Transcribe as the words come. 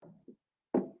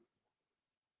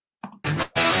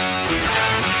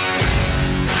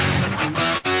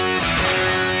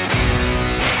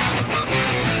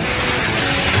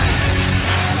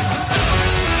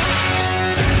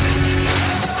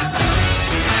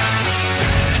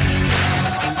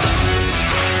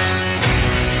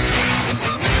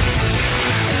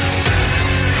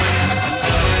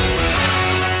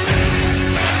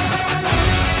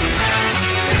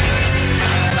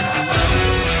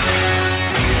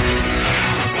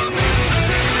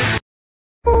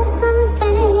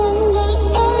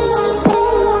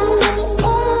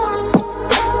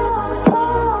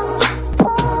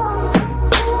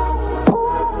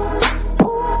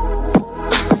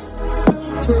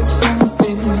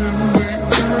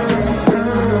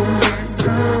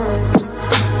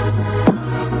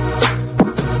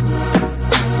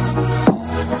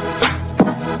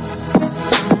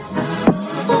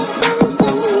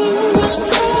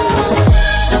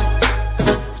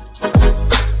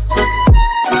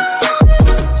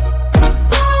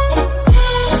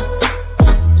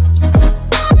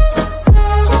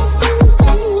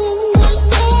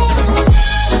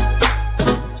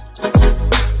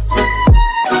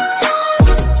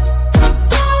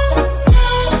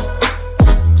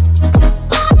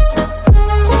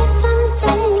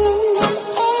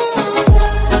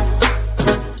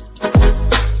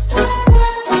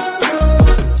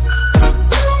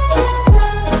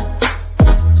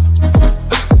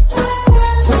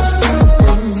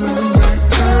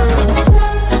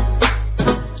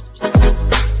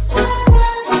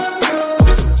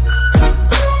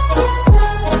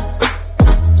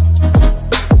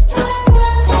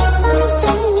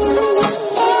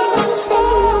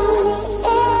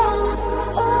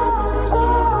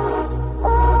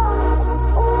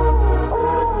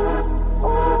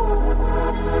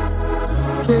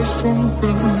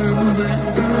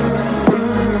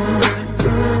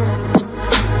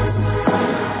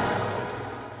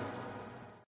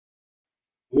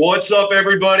What's up,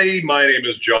 everybody? My name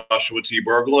is Joshua T.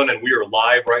 Berglund, and we are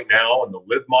live right now on the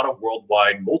Livmana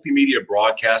Worldwide Multimedia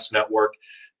Broadcast Network,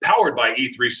 powered by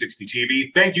E360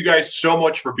 TV. Thank you guys so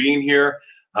much for being here.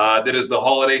 That is the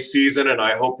holiday season, and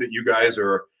I hope that you guys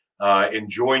are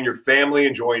enjoying your family,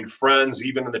 enjoying friends,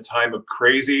 even in the time of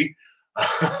crazy.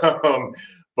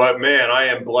 But man, I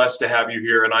am blessed to have you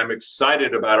here, and I'm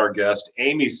excited about our guest,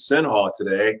 Amy Sinha,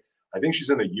 today. I think she's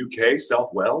in the UK,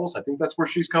 South Wales. I think that's where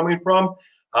she's coming from.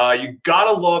 You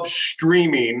gotta love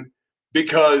streaming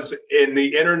because in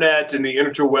the internet and the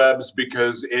interwebs,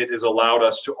 because it has allowed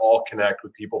us to all connect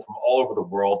with people from all over the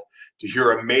world to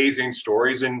hear amazing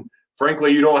stories. And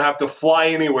frankly, you don't have to fly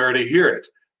anywhere to hear it.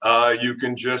 You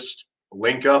can just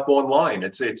link up online.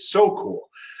 It's so cool.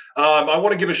 I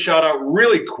want to give a shout out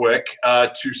really quick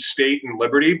to State and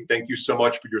Liberty. Thank you so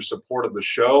much for your support of the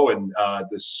show and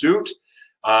the suit.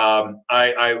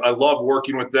 I love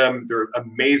working with them. They're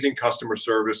amazing customer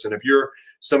service. And if you're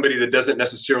somebody that doesn't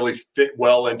necessarily fit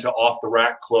well into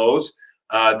off-the-rack clothes,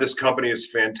 this company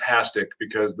is fantastic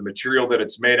because the material that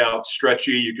it's made out,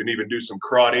 stretchy. You can even do some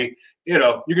karate. You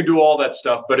know, you can do all that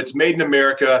stuff. But it's made in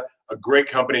America, a great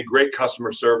company, great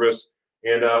customer service.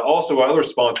 And also our other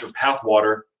sponsor,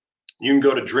 Pathwater. You can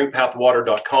go to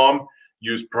drinkpathwater.com.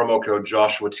 Use promo code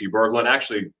Joshua T. Berglund.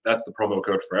 Actually, that's the promo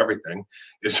code for everything.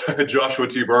 Is Joshua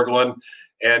T. Berglund.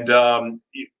 And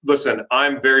listen,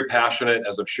 I'm very passionate,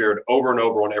 as I've shared over and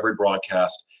over on every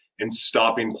broadcast, in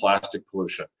stopping plastic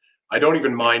pollution. I don't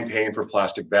even mind paying for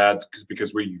plastic bags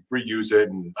because we reuse it,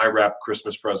 and I wrap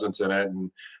Christmas presents in it,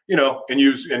 and and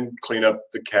use and clean up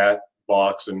the cat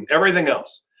box and everything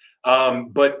else.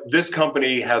 But this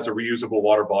company has a reusable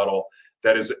water bottle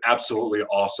that is absolutely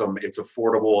awesome. It's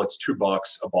affordable. It's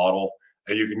 $2 a bottle.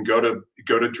 And you can go to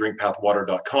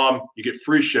drinkpathwater.com. You get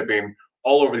free shipping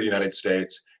all over the United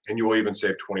States, and you will even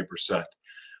save 20%.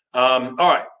 All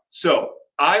right. So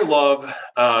I love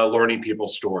learning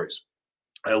people's stories.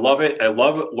 I love it. I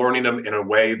love learning them in a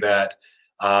way that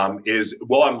I'm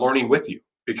learning with you,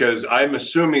 because I'm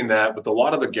assuming that with a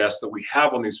lot of the guests that we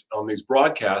have on these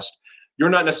broadcasts, you're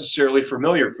not necessarily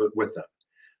familiar with them.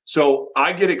 So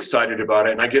I get excited about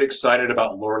it, and I get excited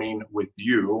about learning with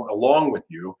you, along with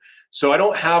you. So I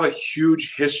don't have a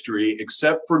huge history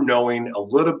except for knowing a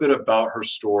little bit about her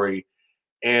story,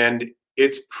 and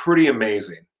it's pretty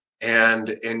amazing.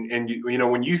 And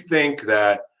when you think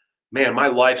that, man, my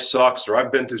life sucks, or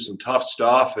I've been through some tough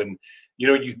stuff, and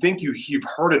you think you've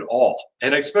heard it all,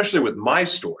 and especially with my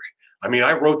story. I mean,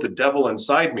 I wrote The Devil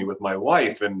Inside Me with my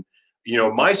wife, and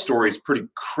my story is pretty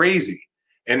crazy.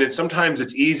 And then sometimes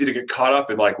it's easy to get caught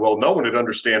up in like, well, no one would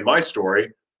understand my story.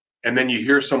 And then you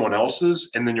hear someone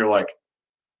else's, and then you're like,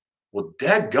 well,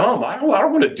 dadgum, I don't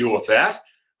want to deal with that.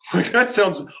 Like, that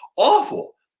sounds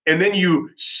awful. And then you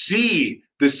see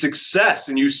the success,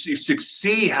 and you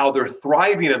see how they're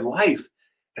thriving in life.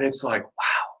 And it's like,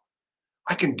 wow,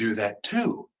 I can do that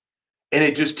too. And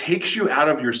it just takes you out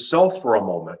of yourself for a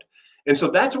moment. And so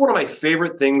that's one of my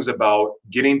favorite things about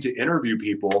getting to interview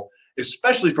people,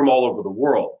 especially from all over the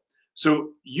world. So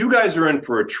you guys are in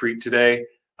for a treat today.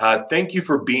 Thank you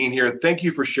for being here. Thank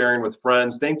you for sharing with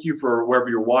friends. Thank you for wherever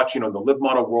you're watching on the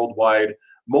Livmana Worldwide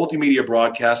Multimedia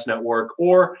Broadcast Network,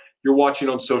 or you're watching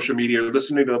on social media, or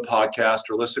listening to the podcast,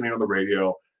 or listening on the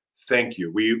radio. Thank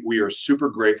you. We are super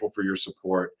grateful for your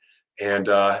support. And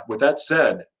with that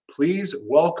said, please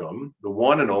welcome the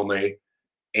one and only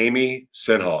Amy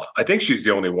Sinha. I think she's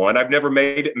the only one. I've never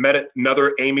met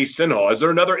another Amy Sinha. Is there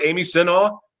another Amy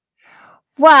Sinha?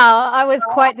 Well, I was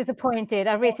quite disappointed.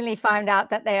 I recently found out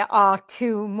that there are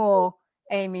two more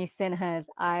Amy Sinhas.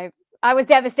 I was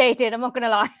devastated. I'm not going to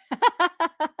lie.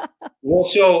 Well,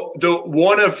 so the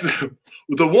one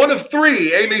of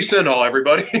three Amy Sinha,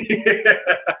 everybody.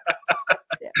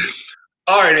 Yeah.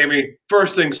 All right, Amy.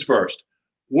 First things first.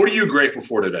 What are you grateful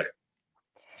for today?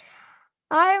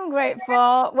 I'm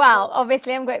grateful. Well,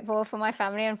 obviously, I'm grateful for my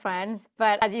family and friends.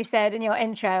 But as you said in your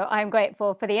intro, I'm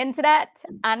grateful for the internet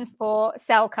and for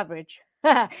cell coverage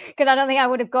because I don't think I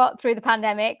would have got through the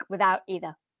pandemic without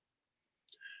either.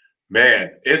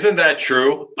 Man, isn't that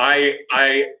true? I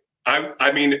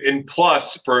mean, in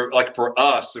plus for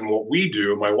us and what we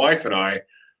do, my wife and I,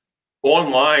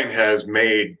 online has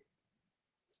made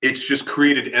it's just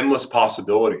created endless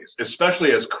possibilities,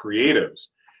 especially as creatives.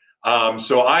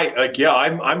 So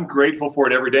I'm grateful for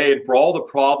it every day, and for all the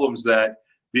problems that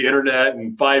the internet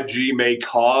and 5G may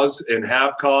cause and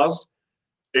have caused.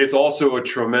 It's also a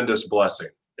tremendous blessing.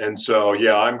 And so,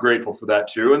 yeah, I'm grateful for that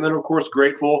too. And then, of course,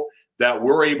 grateful that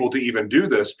we're able to even do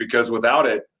this, because without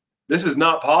it, this is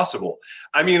not possible.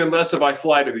 I mean, unless if I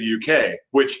fly to the UK,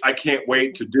 which I can't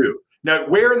wait to do. Now,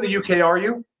 where in the UK are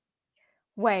you?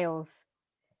 Wales.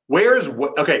 Where's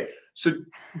what? Okay, so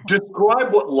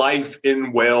describe what life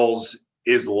in Wales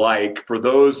is like for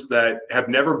those that have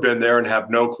never been there and have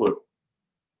no clue.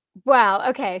 Well,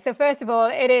 okay. So first of all,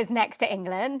 it is next to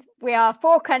England. We are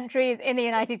 4 countries in the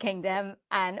United Kingdom,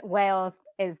 and Wales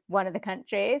is one of the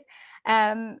countries.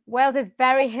 Wales is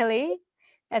very hilly.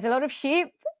 There's a lot of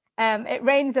sheep. It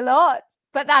rains a lot,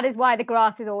 but that is why the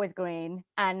grass is always green.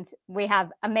 And we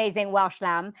have amazing Welsh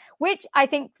lamb, which I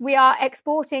think we are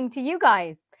exporting to you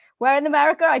guys. Where in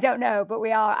America, I don't know, but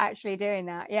we are actually doing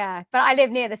that. Yeah. But I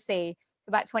live near the sea,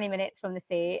 about 20 minutes from the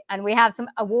sea, and we have some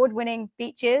award-winning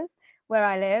beaches where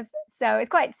I live. So it's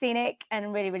quite scenic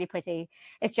and really, really pretty.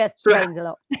 It's just So, rains a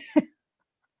lot.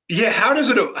 yeah, how does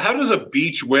a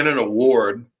beach win an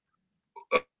award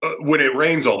when it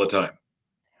rains all the time?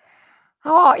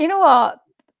 Oh, you know what?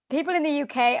 People in the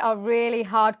UK are really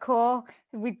hardcore.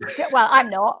 Well, I'm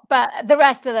not, but the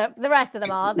rest of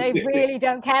them are. They really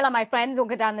don't care. Like my friends will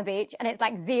go down the beach and it's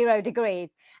like 0 degrees,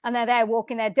 and they're there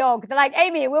walking their dog. They're like,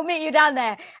 "Amy, we'll meet you down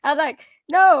there." I was like,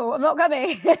 "No, I'm not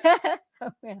coming." So,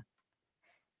 yeah.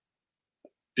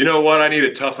 You know what? I need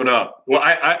to toughen up. Well,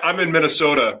 I'm in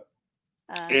Minnesota,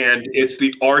 and it's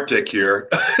the Arctic here.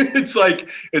 It's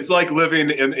like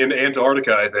living in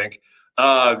Antarctica, I think.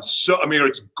 So I mean,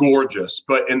 it's gorgeous,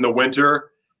 but in the winter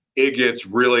it gets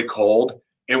really cold,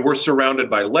 and we're surrounded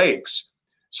by lakes.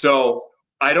 So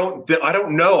I don't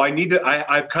know.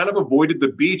 I've kind of avoided the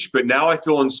beach, but now I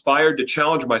feel inspired to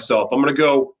challenge myself. I'm gonna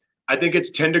go. I think it's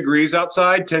 10 degrees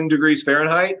outside, 10 degrees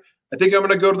Fahrenheit. I think I'm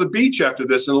gonna go to the beach after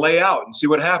this and lay out and see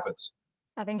what happens.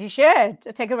 I think you should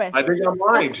take a risk. I think I'm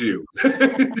lying to you.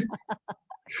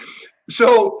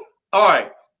 So, all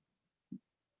right.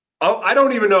 I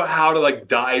don't even know how to like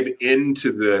dive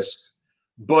into this,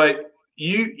 but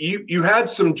you had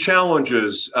some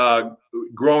challenges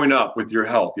growing up with your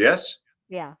health, yes?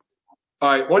 Yeah. All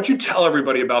right. Why don't you tell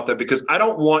everybody about that, because I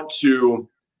don't want to.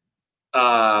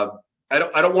 Uh,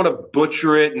 I don't want to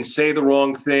butcher it and say the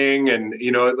wrong thing, and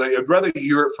like, I'd rather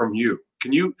hear it from you.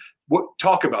 Can you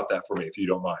talk about that for me if you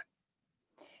don't mind?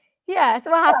 Yeah, so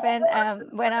what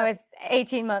happened when I was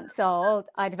 18 months old,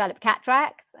 I developed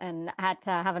cataracts and had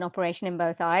to have an operation in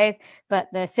both eyes. But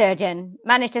the surgeon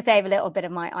managed to save a little bit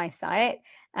of my eyesight.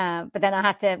 But then I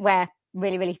had to wear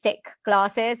really, really thick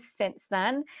glasses since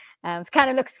then. It kind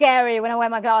of looks scary when I wear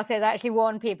my glasses. I actually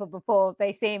warn people before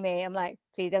they see me. I'm like,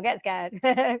 please don't get scared.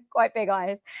 Quite big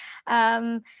eyes.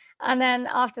 And then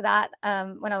after that,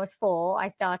 when I was 4, I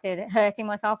started hurting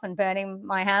myself and burning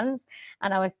my hands.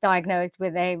 And I was diagnosed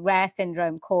with a rare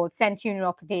syndrome called sensory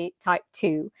neuropathy type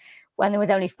 2, when there was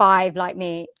only 5 like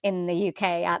me in the UK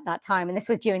at that time. And this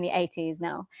was during the 80s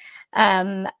now.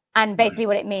 And basically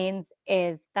what it means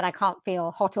is that I can't feel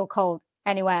hot or cold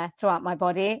anywhere throughout my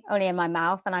body, only in my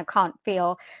mouth. And I can't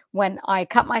feel when I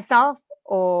cut myself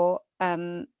or,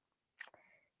 when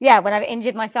I've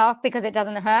injured myself, because it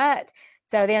doesn't hurt.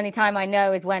 So the only time I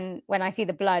know is when I see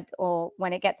the blood or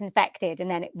when it gets infected,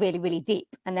 and then it really, really deep.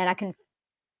 And then I can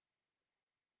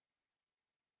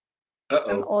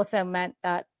Uh-oh. also meant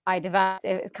that I developed,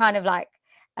 it was kind of like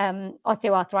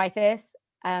osteoarthritis.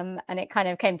 And it kind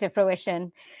of came to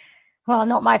fruition. Well,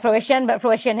 not my fruition, but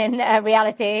fruition in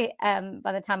reality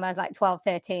by the time I was like 12,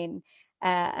 13.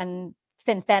 And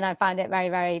since then, I found it very,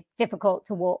 very difficult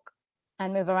to walk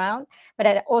and move around. But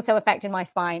it also affected my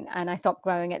spine, and I stopped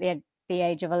growing at the the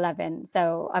age of 11.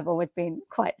 So I've always been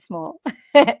quite small.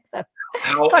 So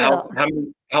how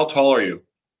tall are you?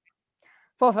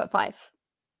 4'5".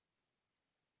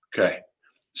 Okay.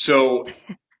 So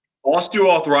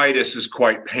osteoarthritis is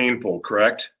quite painful,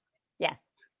 correct? Yeah.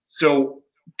 So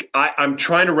I'm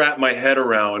trying to wrap my head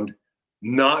around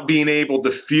not being able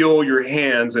to feel your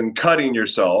hands and cutting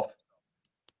yourself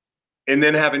and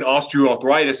then having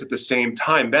osteoarthritis at the same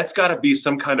time. That's got to be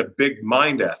some kind of big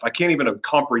mind F. I can't even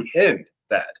comprehend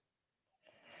that.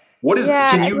 What is,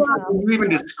 can you even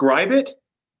describe it?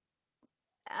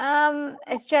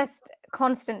 It's just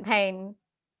constant pain,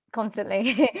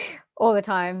 constantly, all the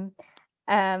time.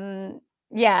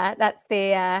 Yeah, that's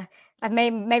the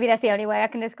maybe that's the only way I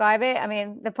can describe it. I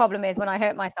mean, the problem is when I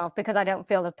hurt myself, because I don't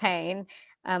feel the pain,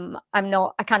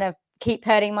 I kind of keep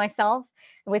hurting myself.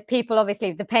 With people,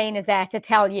 obviously, the pain is there to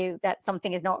tell you that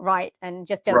something is not right and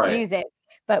just don't use it.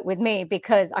 But with me,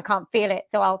 because I can't feel it,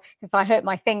 so if I hurt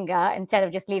my finger, instead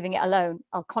of just leaving it alone,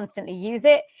 I'll constantly use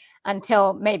it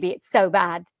until maybe it's so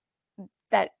bad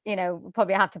that,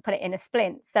 probably have to put it in a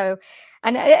splint. So,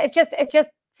 and it's just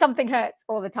something hurts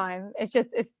all the time. It's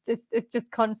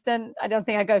just constant. I don't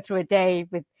think I go through a day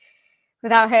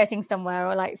without hurting somewhere,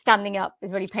 or like standing up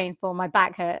is really painful. My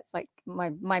back hurts, like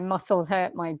my muscles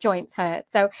hurt, my joints hurt.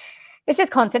 So it's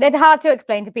just constant. It's hard to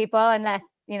explain to people unless,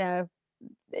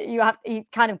 you've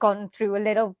kind of gone through a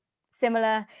little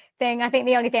similar thing. I think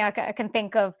the only thing I can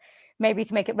think of maybe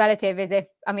to make it relative is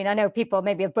I know people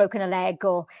maybe have broken a leg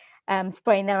or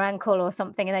sprained their ankle or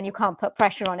something, and then you can't put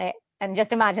pressure on it. And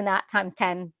just imagine that times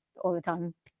 10 all the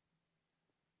time.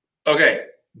 Okay,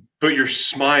 but you're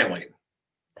smiling.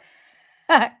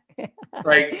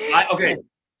 Okay.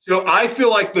 So I feel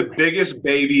like the biggest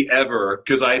baby ever,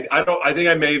 because I think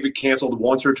I may have canceled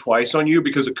once or twice on you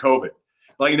because of COVID.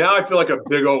 Like now I feel like a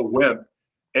big old wimp.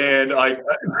 And well,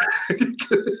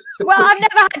 I've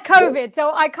never had COVID,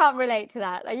 so I can't relate to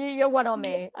that. Like, you're one on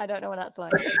me. I don't know what that's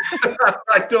like.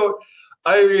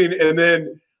 And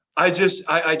then I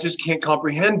just can't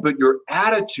comprehend, but your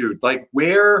attitude, like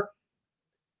where,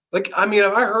 like, I mean,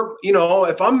 if I heard,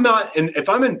 if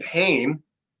I'm in pain,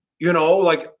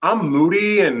 like I'm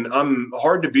moody and I'm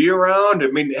hard to be around. I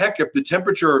mean, heck, if the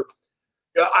temperature,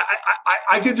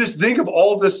 I could just think of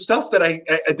all of this stuff that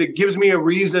that gives me a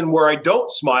reason where I don't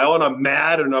smile and I'm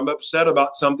mad and I'm upset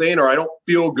about something, or I don't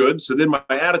feel good. So then my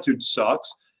attitude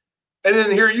sucks. And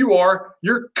then here you are,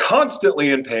 you're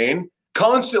constantly in pain,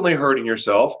 constantly hurting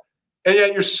yourself, and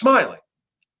yet you're smiling.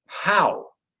 How?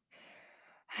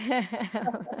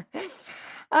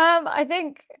 I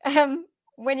think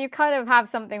when you kind of have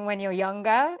something when you're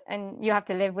younger and you have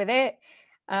to live with it,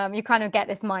 you kind of get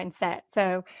this mindset.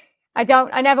 So I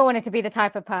never wanted to be the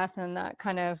type of person that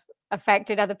kind of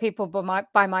affected other people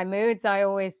by my moods. I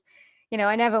always,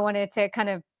 I never wanted to kind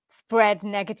of spread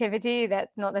negativity.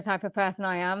 That's not the type of person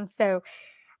I am. So,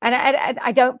 and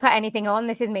I don't put anything on.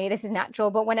 This is me. This is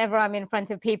natural. But whenever I'm in front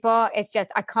of people, it's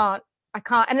just, I can't,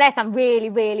 unless I'm really,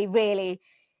 really, really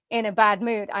in a bad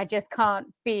mood, I just can't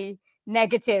be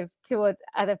negative towards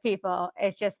other people.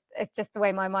 It's just the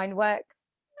way my mind works.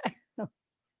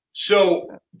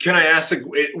 So can I ask,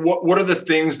 what are the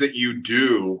things that you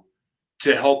do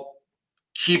to help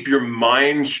keep your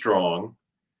mind strong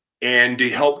and to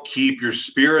help keep your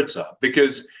spirits up?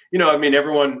 Because,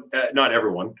 everyone, not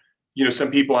everyone,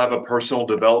 some people have a personal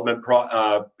development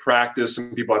practice.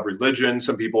 Some people have religion.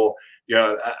 Some people,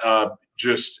 I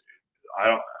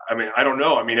don't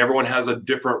know. I mean, everyone has a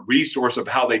different resource of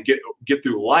how they get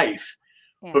through life.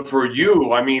 Yeah. But for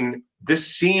you, I mean,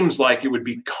 this seems like it would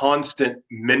be constant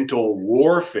mental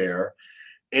warfare.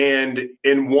 And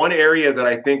in one area that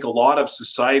I think a lot of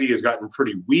society has gotten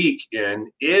pretty weak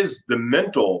in is the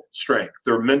mental strength,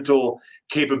 their mental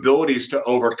capabilities to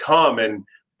overcome and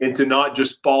to not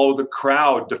just follow the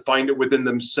crowd, to find it within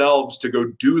themselves, to go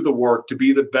do the work, to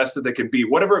be the best that they can be,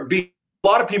 whatever it be. A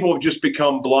lot of people have just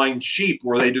become blind sheep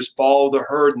where they just follow the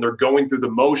herd and they're going through the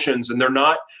motions and they're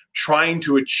not trying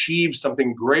to achieve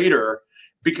something greater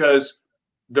because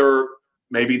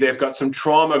maybe they've got some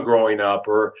trauma growing up,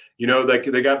 or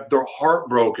they got their heart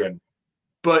broken.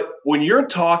 But when you're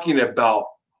talking about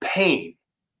pain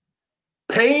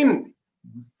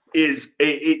is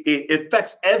it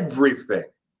affects everything.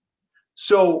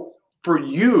 So for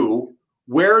you,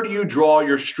 where do you draw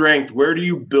your strength? Where do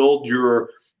you build your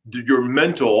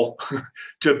mental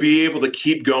to be able to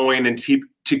keep going and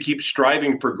keep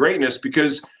striving for greatness?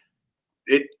 Because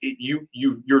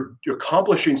you're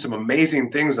accomplishing some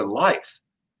amazing things in life.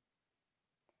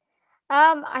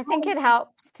 I think it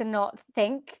helps to not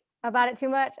think about it too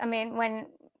much. I mean,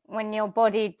 when your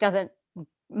body doesn't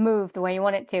move the way you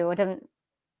want it to, or doesn't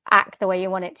act the way you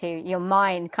want it to. Your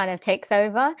mind kind of takes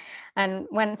over. And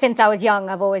since I was young,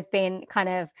 I've always been kind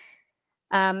of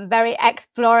very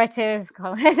explorative.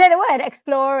 I say the word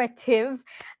explorative,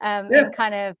 and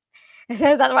kind of, is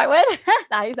that the right word? That's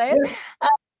how you say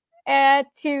it.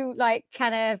 To like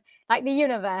kind of like the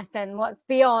universe and what's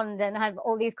beyond, and have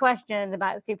all these questions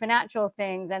about supernatural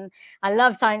things. And I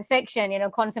love science fiction.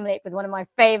 Quantum Leap was one of my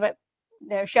favorite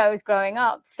shows growing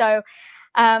up. So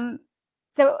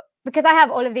because I have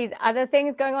all of these other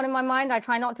things going on in my mind, I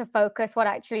try not to focus what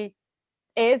actually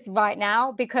is right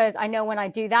now, because I know when I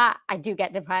do that, I do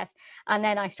get depressed, and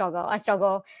then I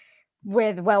struggle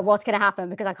with, well, what's going to happen,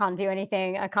 because I can't do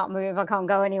anything, I can't move, I can't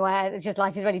go anywhere. It's just,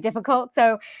 life is really difficult.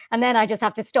 So, and then I just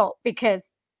have to stop, because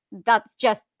that's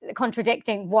just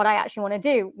contradicting what I actually want to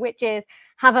do, which is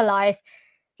have a life,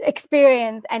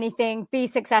 experience anything, be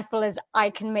successful as I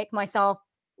can make myself,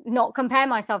 not compare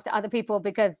myself to other people,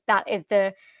 because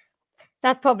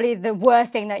that's probably the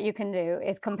worst thing that you can do,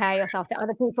 is compare yourself to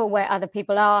other people, where other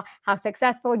people are, how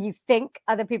successful you think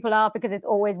other people are, because it's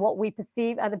always what we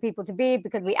perceive other people to be,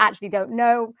 because we actually don't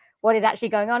know what is actually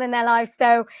going on in their life.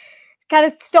 So kind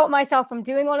of stop myself from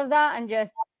doing all of that, and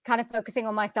just kind of focusing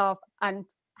on myself and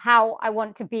how I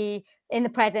want to be in the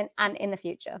present and in the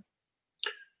future.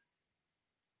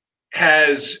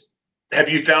 Have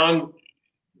you found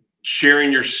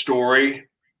sharing your story,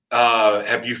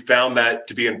 have you found that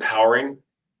to be empowering?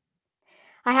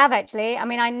 I have, actually. I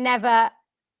mean,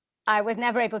 I was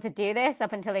never able to do this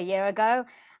up until a year ago.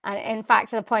 And in fact,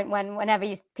 to the point whenever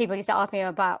people used to ask me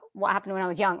about what happened when I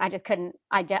was young, I just couldn't,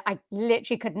 I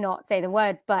literally could not say the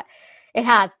words. But it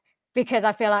has, because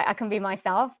I feel like I can be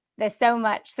myself. There's so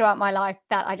much throughout my life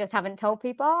that I just haven't told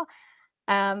people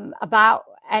about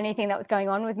anything that was going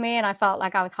on with me. And I felt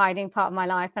like I was hiding part of my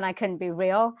life, and I couldn't be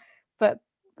real. But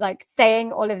like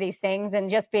saying all of these things and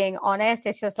just being honest,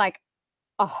 it's just like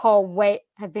a whole weight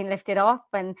has been lifted off,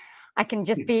 and I can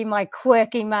just be my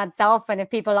quirky, mad self. And if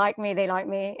people like me, they like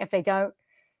me. If they don't,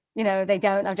 they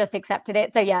don't. I've just accepted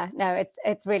it. So yeah, no,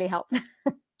 it's really helped.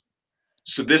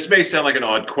 So this may sound like an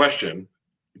odd question,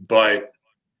 but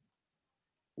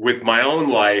with my own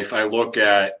life, I look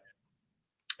at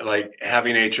like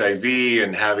having HIV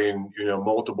and having,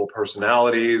 multiple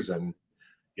personalities, and,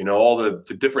 all the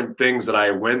different things that I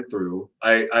went through.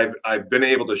 I've been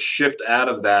able to shift out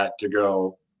of that to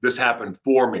go, this happened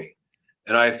for me.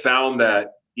 And I found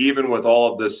that even with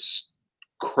all of this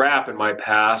crap in my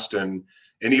past, and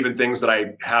even things that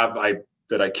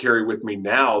I carry with me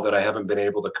now that I haven't been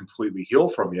able to completely heal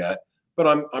from yet, but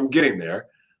I'm getting there.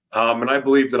 And I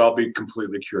believe that I'll be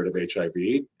completely cured of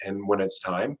HIV, and when it's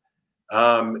time.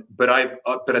 But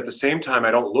at the same time,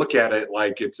 I don't look at it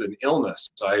like it's an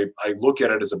illness. I look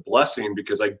at it as a blessing,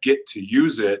 because I get to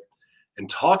use it and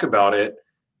talk about it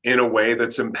in a way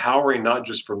that's empowering, not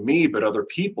just for me, but other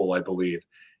people, I believe.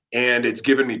 And it's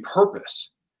given me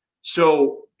purpose.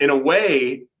 So in a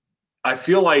way, I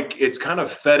feel like it's kind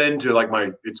of fed into like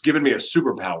it's given me a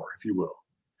superpower, if you will.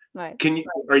 Right.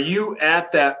 Are you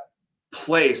at that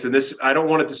place? And this, I don't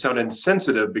want it to sound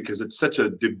insensitive, because it's such a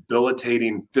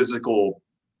debilitating physical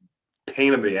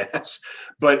pain in the ass,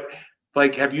 but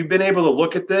like, have you been able to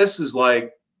look at this as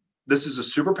like, this is a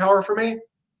superpower for me?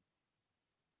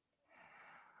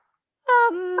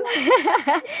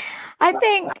 I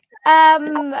think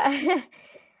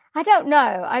I don't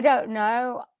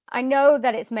know. I know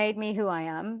that it's made me who I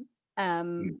am.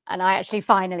 And I actually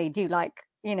finally do like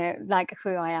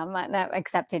who I am, and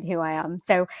accepted who I am.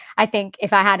 So I think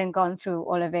if I hadn't gone through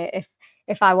all of it,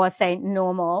 if I was, say,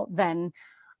 normal, then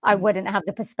I wouldn't have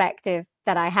the perspective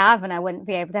that I have, and I wouldn't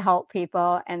be able to help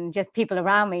people and just people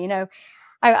around me.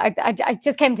 I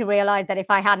just came to realize that if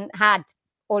I hadn't had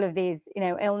all of these,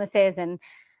 illnesses,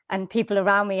 and people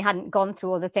around me hadn't gone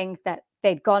through all the things that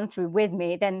they'd gone through with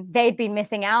me, then they'd be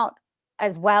missing out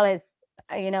as well as,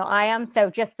 I am. So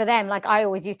just for them, like, I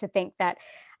always used to think that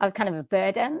I was kind of a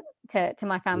burden to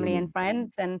my family and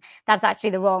friends. And that's actually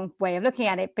the wrong way of looking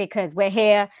at it, because we're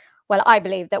here. Well, I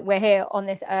believe that we're here on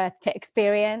this earth to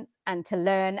experience and to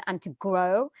learn and to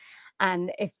grow.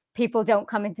 And if people don't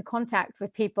come into contact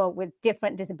with people with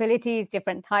different disabilities,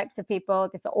 different types of people,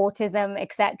 different autism,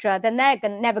 etc., then they're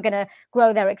never going to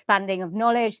grow their expanding of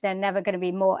knowledge. They're never going to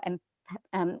be more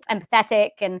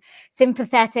empathetic and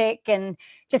sympathetic and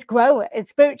just grow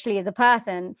spiritually as a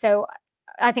person. So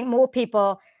I think more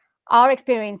people are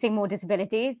experiencing more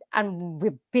disabilities, and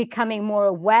we're becoming more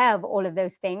aware of all of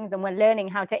those things, and we're learning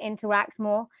how to interact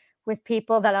more with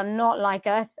people that are not like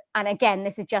us. And again,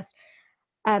 this is just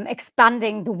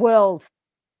expanding the world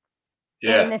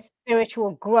in this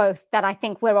spiritual growth that I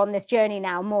think we're on this journey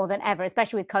now more than ever,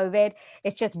 especially with COVID.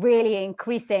 It's just really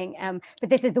increasing. But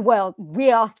this is the world.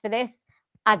 We asked for this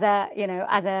as a,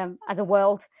 as a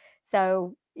world.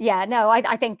 So yeah, no,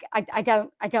 I think I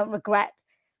don't regret.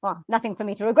 Well, nothing for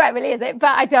me to regret, really, is it?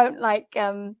 But I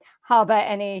don't harbor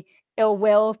any ill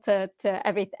will to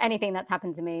anything that's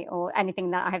happened to me or anything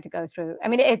that I have to go through. I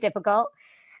mean, it is difficult.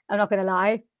 I'm not going to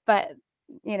lie, but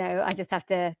I just have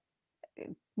to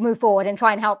move forward and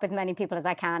try and help as many people as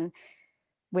I can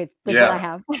with what I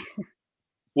have.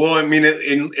 Well, I mean,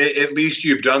 at least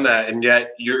you've done that, and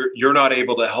yet you're not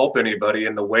able to help anybody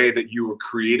in the way that you were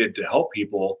created to help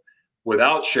people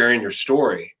without sharing your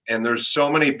story. And there's so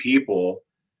many people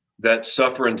that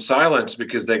suffer in silence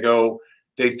because they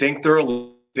think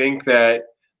that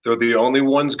they're the only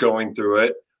ones going through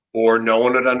it, or no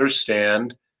one would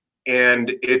understand.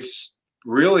 And it's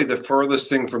really the furthest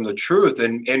thing from the truth.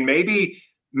 And maybe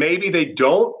they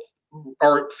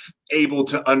aren't able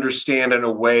to understand in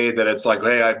a way that it's like,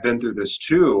 hey, I've been through this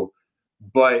too.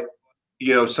 But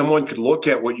someone could look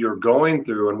at what you're going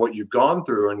through and what you've gone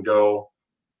through and go,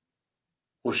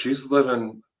 well, she's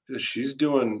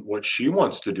doing what she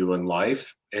wants to do in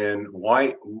life, and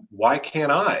why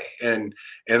can't I? And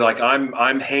like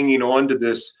I'm hanging on to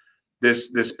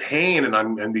this pain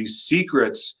and these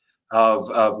secrets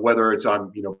of whether it's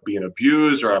I'm being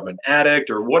abused, or I'm an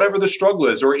addict, or whatever the struggle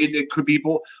is, or it could be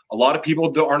a lot of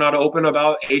people are not open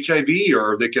about HIV,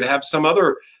 or they could have some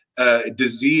other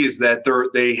disease that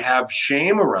they have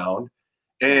shame around,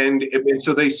 and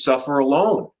so they suffer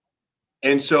alone.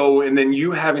 And then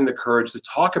you having the courage to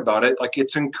talk about it, like,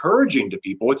 it's encouraging to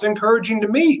people. It's encouraging to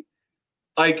me.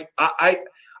 Like I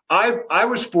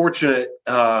was fortunate.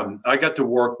 I got to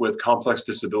work with complex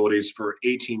disabilities for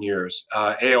 18 years,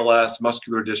 ALS,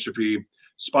 muscular dystrophy,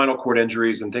 spinal cord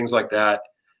injuries, and things like that.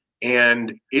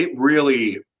 And it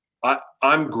really,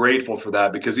 I'm grateful for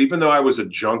that, because even though I was a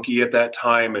junkie at that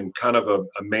time and kind of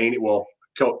a maniac, well,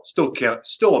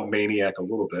 still a maniac a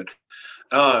little bit,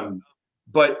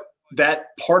 but that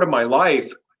part of my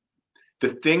life, the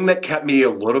thing that kept me a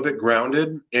little bit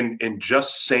grounded and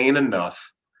just sane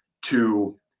enough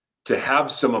to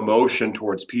have some emotion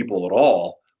towards people at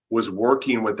all, was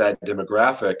working with that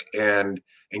demographic and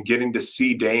getting to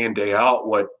see day in, day out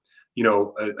what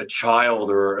a child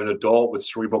or an adult with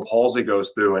cerebral palsy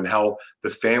goes through, and how the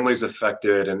family's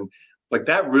affected. And like,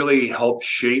 that really helped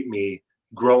shape me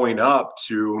growing up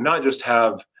to not just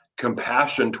have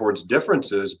compassion towards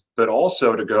differences, but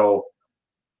also to go,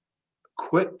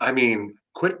 quit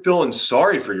feeling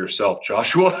sorry for yourself,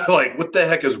 Joshua. Like, what the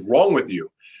heck is wrong with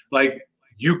you? Like,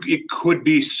 it could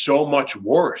be so much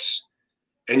worse,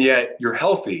 and yet you're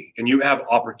healthy and you have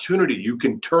opportunity. You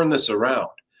can turn this around.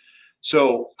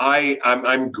 So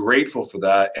I'm grateful for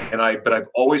that. But I've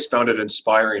always found it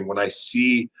inspiring when I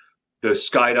see the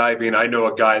skydiving. I know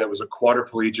a guy that was a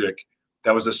quadriplegic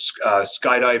that was a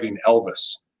skydiving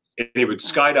Elvis, and he would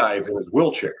skydive in his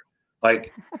wheelchair.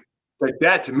 Like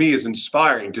that to me is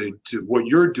inspiring. To what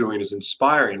you're doing is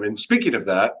inspiring. And speaking of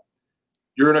that,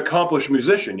 you're an accomplished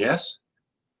musician, yes?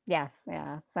 Yes,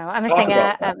 yeah. So I'm a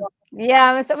singer.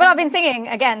 I've been singing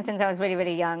again since I was really,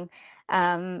 really young.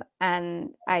 And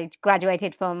I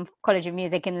graduated from College of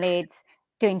Music in Leeds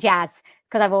doing jazz,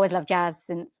 because I've always loved jazz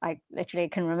since I literally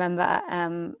can remember.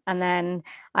 And then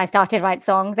I started to write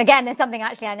songs. Again, it's something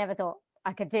actually I never thought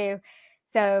I could do.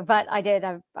 So, but I did.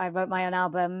 I wrote my own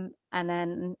album, and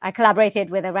then I collaborated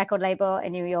with a record label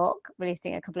in New York,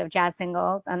 releasing a couple of jazz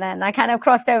singles. And then I kind of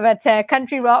crossed over to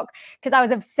country rock, because I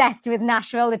was obsessed with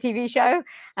Nashville, the TV show.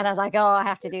 And I was like, oh, I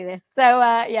have to do this. So,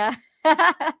 yeah.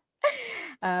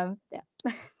 Yeah.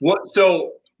 What?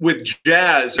 So with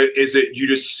jazz, is it you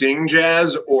just sing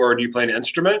jazz, or do you play an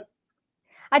instrument?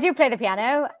 I do play the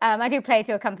piano. I do play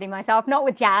to accompany myself, not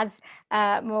with jazz,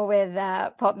 more with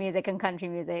pop music and country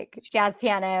music. Jazz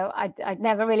piano, I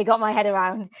never really got my head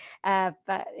around,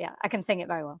 but yeah, I can sing it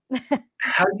very well.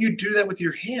 How do you do that with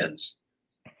your hands?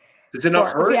 Does it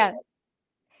not hurt? Yeah.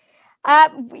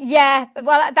 Yeah.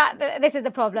 Well, this is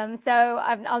the problem. So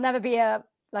I'll never be a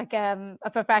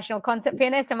professional concert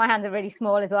pianist, and my hands are really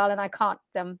small as well, and I can't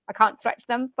stretch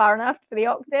them far enough for the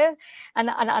octave, and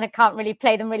I can't really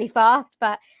play them really fast,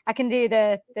 but I can do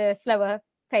the slower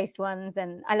paced ones.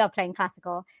 And I love playing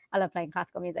classical. I love playing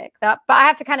classical music. So, but I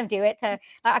have to kind of do it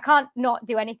I can't not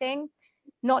do anything.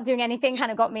 Not doing anything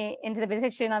kind of got me into the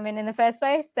position I'm in the first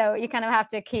place. So you kind of have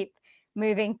to keep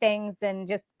moving things and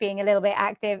just being a little bit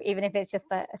active, even if it's just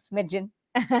a smidgen.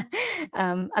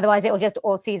 Otherwise it will just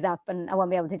all seize up and I won't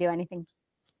be able to do anything.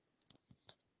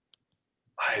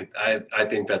 I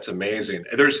think that's amazing.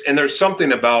 There's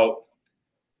something about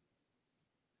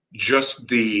just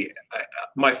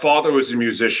my father was a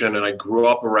musician and I grew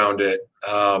up around it.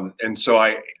 And so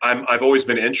I've always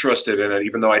been interested in it,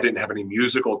 even though I didn't have any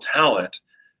musical talent.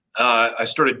 I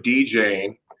started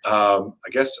DJing, I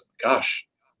guess,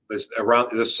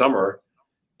 around this summer.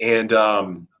 And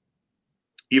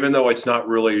even though it's not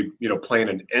really, playing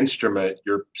an instrument,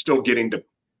 you're still getting to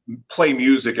play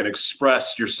music and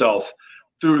express yourself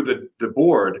through the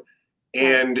board.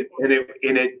 And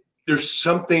there's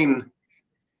something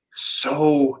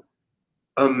so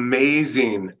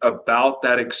amazing about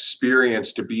that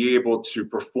experience to be able to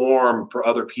perform for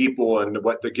other people and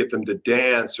what to get them to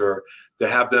dance or to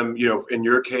have them, in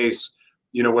your case,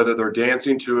 whether they're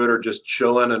dancing to it or just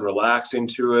chilling and relaxing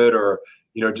to it or,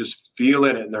 just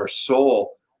feeling it in their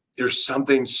soul. There's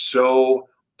something so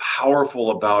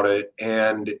powerful about it.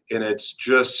 And it's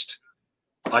just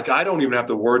like, I don't even have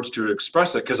the words to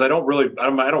express it because I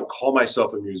don't call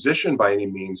myself a musician by any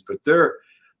means, but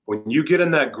when you get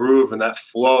in that groove and that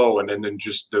flow and then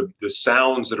just the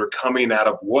sounds that are coming out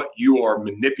of what you are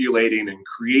manipulating and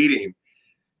creating,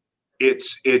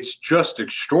 it's just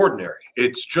extraordinary.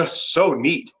 It's just so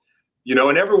neat,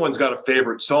 and everyone's got a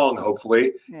favorite song,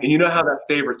 hopefully. Yeah. And you know how that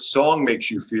favorite song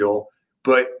makes you feel,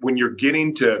 but when you're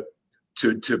getting to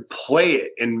play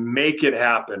it and make it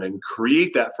happen and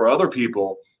create that for other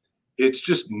people, it's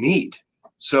just neat.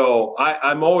 So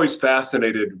I'm always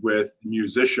fascinated with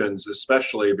musicians,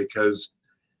 especially because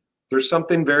there's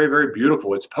something very, very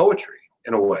beautiful. It's poetry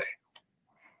in a way.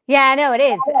 Yeah, I know it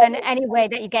is. And any way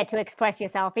that you get to express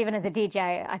yourself, even as a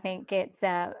DJ, I think it's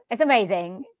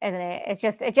amazing, isn't it?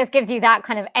 It just gives you that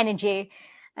kind of energy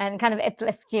and kind of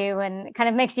uplifts you and kind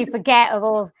of makes you forget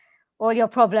of all your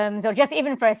problems, or just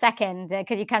even for a second,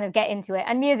 because you kind of get into it.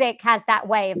 And music has that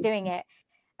way of doing it.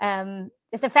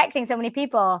 It's affecting so many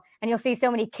people, and you'll see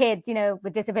so many kids,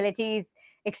 with disabilities,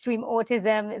 extreme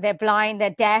autism, they're blind,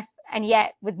 they're deaf, and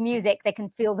yet with music they can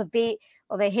feel the beat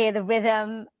or they hear the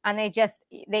rhythm and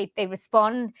they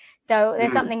respond. So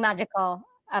there's something magical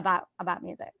about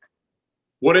music.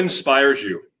 What inspires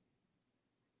you?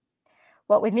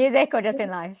 What, with music or just in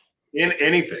life? In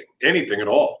anything at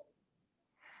all.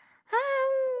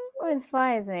 What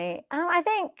inspires me? I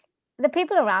think the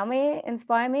people around me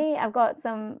inspire me. I've got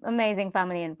some amazing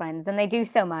family and friends, and they do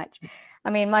so much.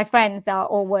 I mean, my friends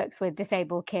all works with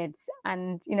disabled kids,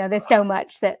 and there's so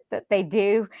much that they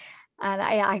do, and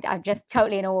I'm just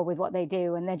totally in awe with what they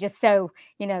do, and they're just so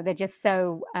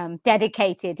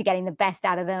dedicated to getting the best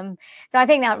out of them. So I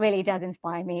think that really does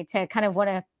inspire me to kind of want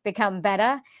to become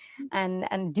better, and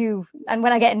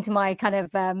when I get into my kind of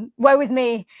woe is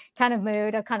me kind of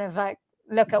mood, I kind of like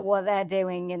look at what they're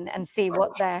doing and see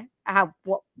what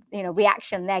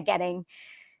reaction they're getting.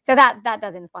 So that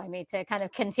does inspire me to kind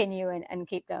of continue and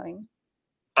keep going.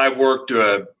 I worked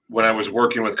when I was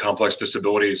working with complex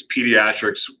disabilities,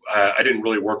 pediatrics. I didn't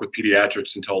really work with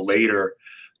pediatrics until later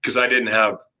because I didn't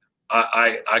have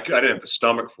the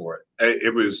stomach for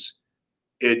it.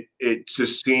 It's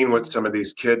just seeing what some of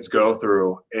these kids go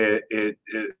through.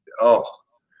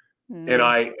 And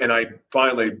I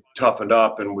finally toughened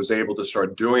up and was able to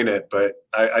start doing it. But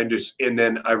I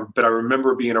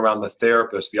remember being around the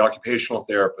therapist, the occupational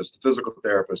therapist, the physical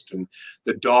therapist, and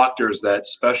the doctors that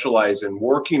specialize in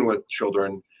working with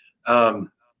children. And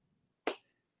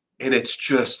it's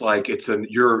just like to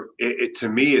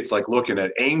me, it's like looking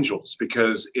at angels,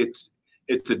 because it's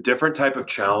a different type of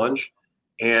challenge,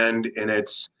 and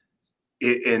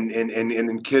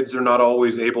kids are not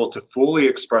always able to fully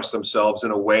express themselves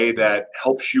in a way that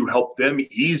helps you help them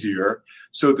easier.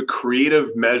 So the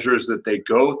creative measures that they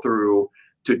go through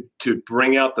to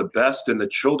bring out the best in the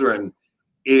children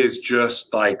is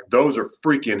just like, those are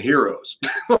freaking heroes.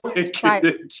 Right.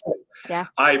 Yeah.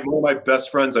 One of my best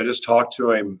friends, I just talked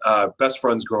to him, best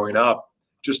friends growing up,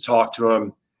 just talked to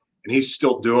him, and he's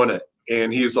still doing it.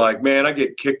 And he's like, man, I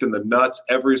get kicked in the nuts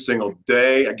every single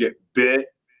day. I get bit.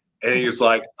 And he was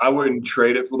like, I wouldn't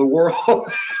trade it for the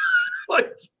world.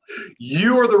 Like,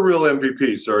 you are the real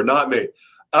MVP, sir, not me.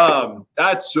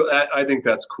 I think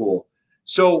that's cool.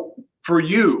 So for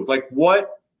you, like,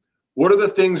 what are the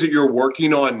things that you're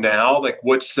working on now? Like,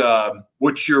 what's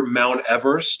your Mount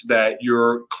Everest that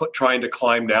you're trying to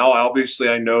climb now? Obviously,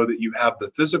 I know that you have the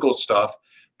physical stuff,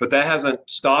 but that hasn't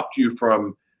stopped you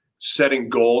from setting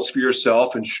goals for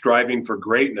yourself and striving for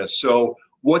greatness. So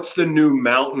what's the new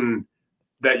mountain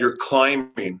that you're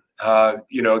climbing,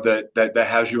 that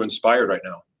has you inspired right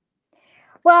now?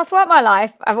 Well, throughout my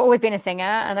life, I've always been a singer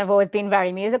and I've always been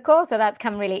very musical. So that's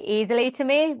come really easily to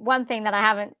me. One thing that I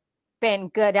haven't been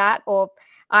good at, or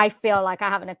I feel like I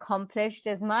haven't accomplished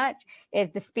as much,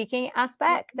 is the speaking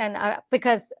aspect. And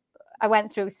because I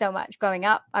went through so much growing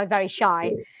up. I was very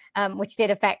shy, which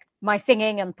did affect my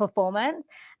singing and performance.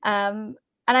 And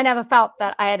I never felt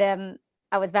that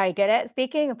I was very good at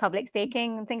speaking and public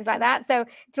speaking and things like that. So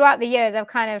throughout the years, I've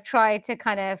kind of tried to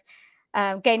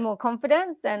gain more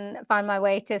confidence and find my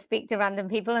way to speak to random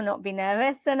people and not be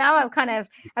nervous. So now I've kind of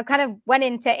went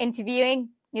into interviewing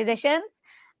musicians.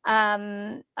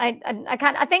 It's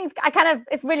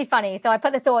really funny. So I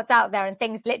put the thoughts out there and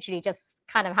things literally just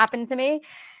kind of happen to me.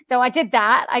 So I did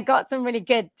that. I got some really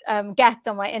good guests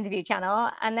on my interview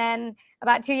channel. And then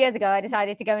about 2 years ago, I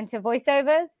decided to go into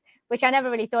voiceovers, which I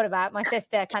never really thought about. My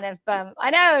sister kind of,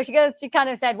 she kind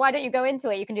of said, why don't you go into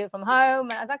it? You can do it from home.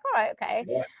 And I was like, all right, okay.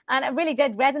 Yeah. And it really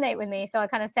did resonate with me. So I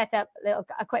kind of set up little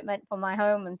equipment from my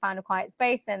home and found a quiet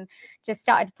space and just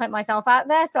started to put myself out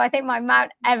there. So I think my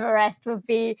Mount Everest would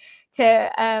be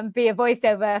to be a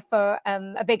voiceover for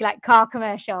a big like car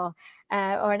commercial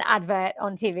or an advert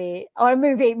on TV or a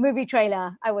movie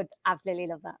trailer. I would absolutely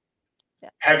love that. Yeah.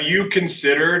 Have you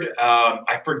considered,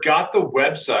 I forgot the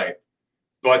website,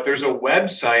 but there's a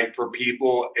website for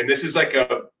people, and this is like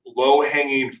a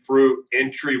low-hanging fruit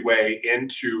entryway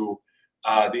into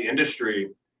the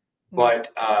industry, but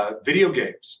video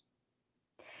games,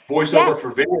 voiceover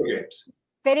for video games.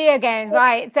 Video games,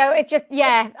 right? So it's just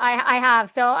I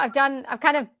have. So I've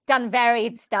kind of done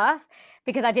varied stuff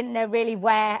because I didn't know really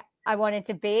where I wanted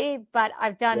to be, but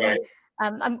I've done. Right.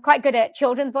 I'm quite good at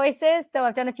children's voices, so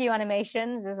I've done a few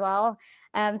animations as well.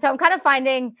 So I'm kind of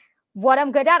finding what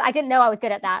I'm good at. I didn't know I was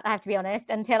good at that, I have to be honest,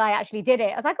 until I actually did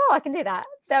it. I was like, oh, I can do that.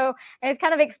 So it's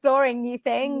kind of exploring new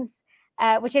things,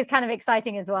 which is kind of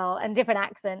exciting as well, and different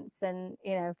accents and,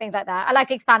 things like that. I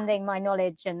like expanding my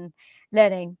knowledge and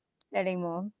learning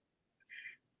more.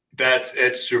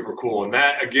 It's super cool. And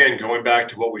that, again, going back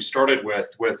to what we started with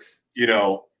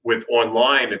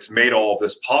online, it's made all of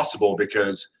this possible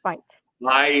because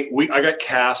I got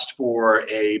cast for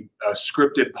a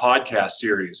scripted podcast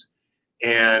series.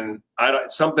 And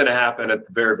something happened at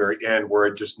the very, very end where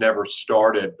it just never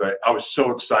started, but I was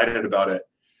so excited about it.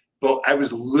 But I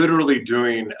was literally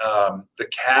doing the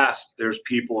cast. There's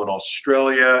people in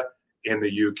Australia, in the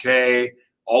UK,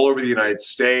 all over the United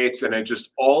States, and it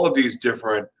just all of these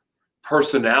different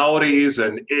personalities.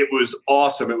 And it was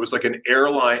awesome. It was like it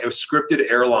was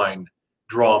scripted airline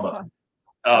drama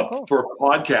for a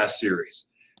podcast series.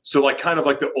 So like kind of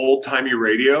like the old timey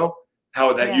radio.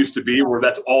 How that used to be, where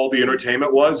that's all the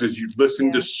entertainment was, is you'd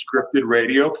listen to scripted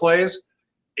radio plays.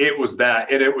 It was that,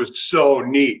 and it was so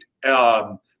neat.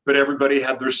 But everybody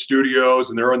had their studios,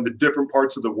 and they're in the different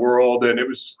parts of the world, and it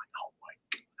was just like, oh my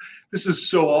God, this is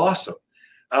so awesome.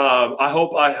 I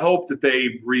hope that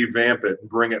they revamp it and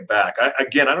bring it back. I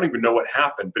don't even know what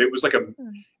happened, but it was like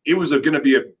it was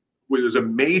a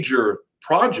major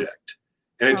project,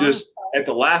 and it just at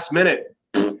the last minute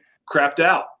crapped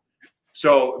out.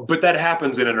 So, but that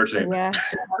happens in entertainment. Yeah.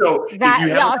 So if you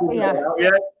haven't figured that out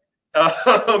yet,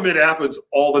 it happens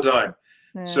all the time.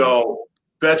 Yeah. So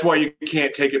that's why you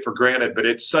can't take it for granted. But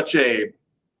it's such the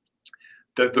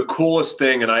coolest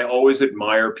thing, and I always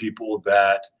admire people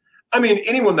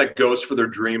anyone that goes for their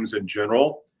dreams in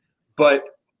general, but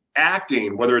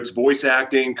acting, whether it's voice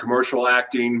acting, commercial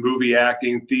acting, movie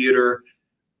acting, theater,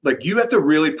 like you have to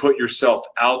really put yourself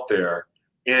out there.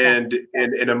 And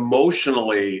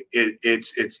emotionally,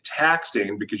 it's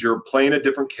taxing because you're playing a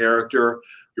different character.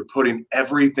 You're putting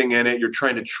everything in it. You're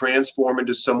trying to transform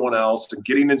into someone else and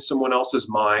getting in someone else's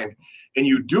mind. And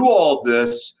you do all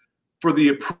this for the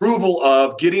approval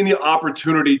of getting the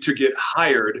opportunity to get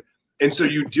hired. And so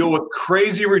you deal with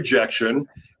crazy rejection.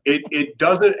 It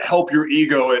doesn't help your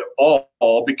ego at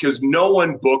all because no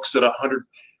one books at 100.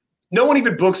 No one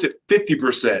even books at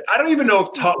 50%. I don't even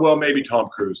know if maybe Tom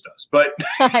Cruise does, but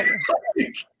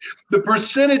the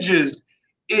percentages,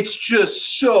 it's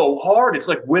just so hard. It's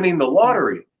like winning the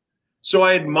lottery. So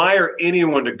I admire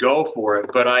anyone to go for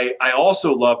it, but I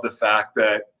also love the fact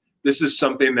that this is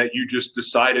something that you just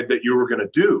decided that you were going to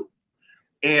do.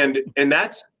 And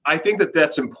I think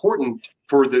that's important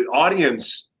for the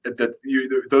audience, that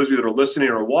those of you that are listening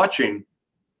or watching.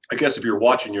 I guess if you're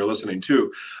watching, you're listening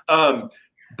too.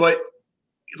 But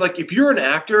like if you're an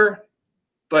actor,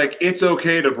 like it's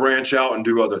okay to branch out and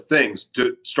do other things,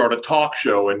 to start a talk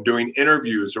show and doing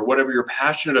interviews or whatever you're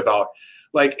passionate about.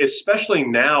 Like especially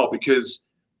now, because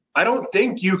I don't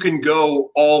think you can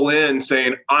go all in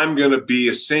saying I'm going to be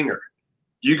a singer.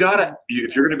 If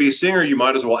you're going to be a singer, you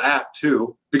might as well act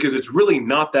too, because it's really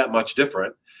not that much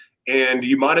different. And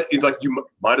you might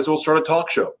as well start a talk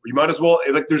show. You might as well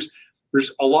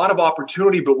there's a lot of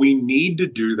opportunity, but we need to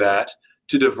do that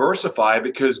to diversify,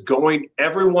 because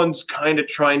everyone's kind of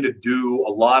trying to do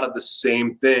a lot of the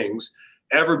same things.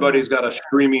 Everybody's got a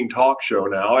streaming talk show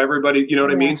now. Everybody, you know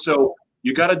what I mean? So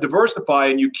you got to diversify,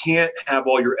 and you can't have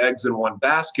all your eggs in one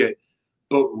basket.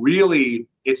 But really,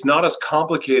 it's not as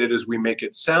complicated as we make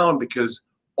it sound, because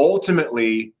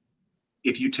ultimately,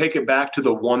 if you take it back to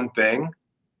the one thing,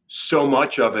 so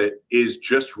much of it is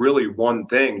just really one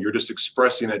thing. You're just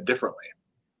expressing it differently.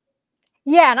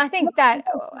 Yeah, and I think that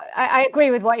I agree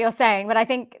with what you're saying, but I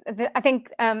think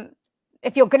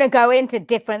if you're going to go into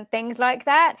different things like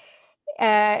that,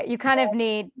 you kind of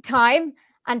need time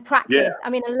and practice. Yeah. I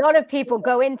mean, a lot of people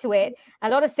go into it, a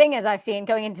lot of singers I've seen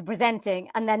going into presenting,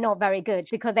 and they're not very good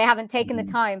because they haven't taken the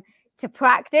time to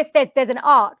practice. There's an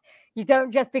art. You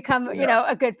don't just become,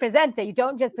 a good presenter. You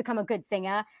don't just become a good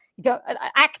singer. You don't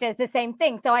actors, the same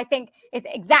thing. So I think it's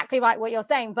exactly right what you're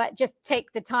saying, but just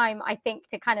take the time, I think,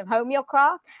 to kind of hone your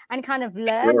craft and kind of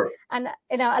learn. Sure. And,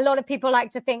 a lot of people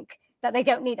like to think that they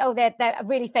don't need, they're a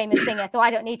really famous singer, so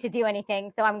I don't need to do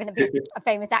anything, so I'm going to be a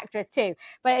famous actress too.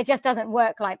 But it just doesn't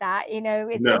work like that.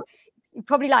 It's just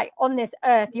probably like on this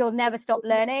earth, you'll never stop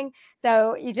learning.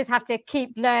 So you just have to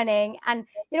keep learning. And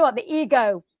you know what, the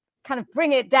ego, kind of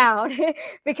bring it down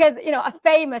because, a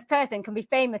famous person can be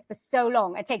famous for so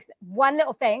long. It takes one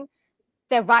little thing,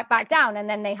 they're right back down, and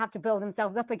then they have to build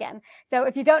themselves up again. So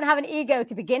if you don't have an ego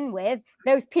to begin with,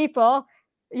 those people,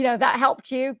 that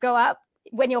helped you go up,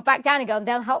 when you're back down again,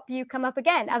 they'll help you come up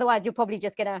again. Otherwise, you're probably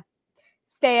just gonna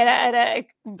stay at a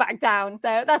back down.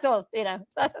 So that's all. That's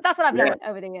what I've learned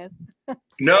over the years.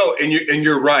 No, and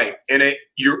you're right, and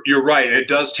you're right. It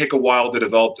does take a while to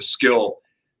develop the skill.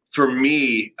 For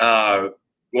me,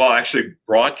 actually,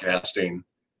 broadcasting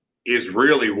is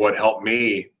really what helped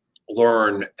me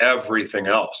learn everything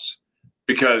else,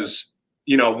 because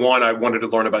one, I wanted to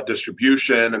learn about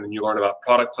distribution, and then you learn about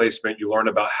product placement. You learn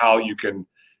about how you can,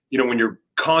 when you're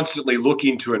constantly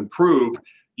looking to improve,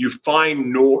 you find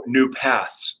new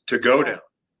paths to go down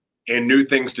and new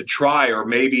things to try. Or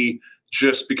maybe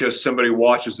just because somebody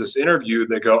watches this interview,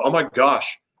 they go, oh my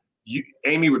gosh,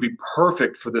 Amy would be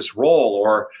perfect for this role.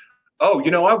 Or, oh,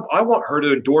 I want her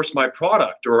to endorse my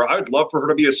product, or I would love for her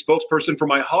to be a spokesperson for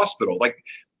my hospital. Like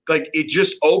it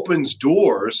just opens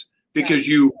doors because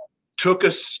you took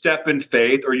a step in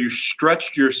faith, or you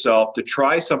stretched yourself to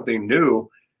try something new.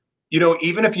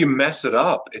 Even if you mess it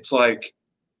up, it's like,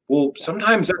 well,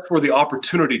 sometimes that's where the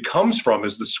opportunity comes from,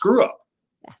 is the screw up.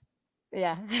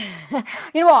 Yeah.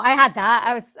 You know what? I had that.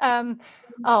 I was,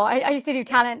 I used to do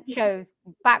talent shows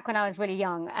back when I was really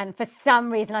young. And for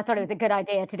some reason, I thought it was a good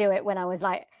idea to do it when I was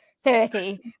like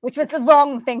 30, which was the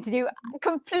wrong thing to do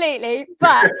completely.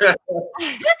 But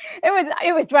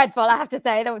it was dreadful, I have to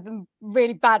say. That was a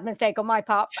really bad mistake on my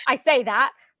part. I say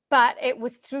that, but it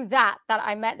was through that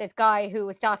I met this guy who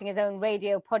was starting his own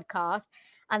radio podcast.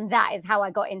 And that is how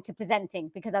I got into presenting,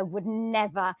 because I would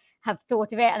never have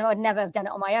thought of it, and I would never have done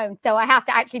it on my own. So I have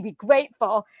to actually be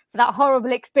grateful for that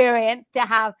horrible experience to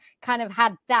have kind of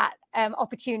had that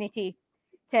opportunity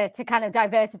to kind of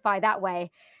diversify that way.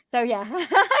 So, yeah.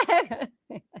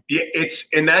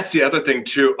 And that's the other thing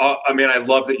too. I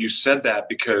love that you said that,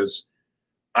 because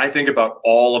I think about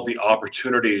all of the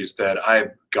opportunities that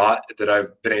I've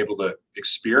been able to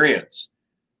experience.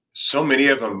 So many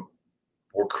of them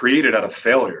were created out of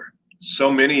failure.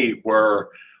 So many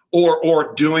were,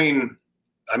 or doing,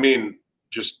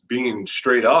 just being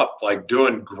straight up, like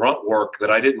doing grunt work that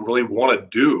I didn't really want to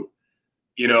do.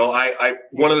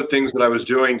 One of the things that I was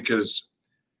doing, because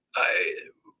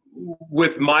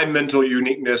with my mental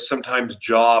uniqueness, sometimes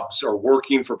jobs or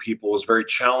working for people is very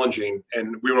challenging,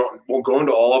 and we won't go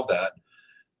into all of that.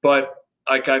 But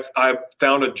like I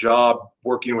found a job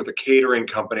working with a catering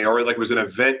company, or like it was an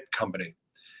event company.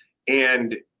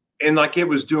 And like it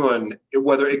was doing,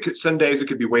 some days it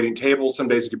could be waiting tables, some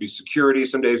days it could be security,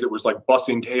 some days it was like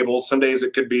bussing tables, some days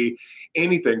it could be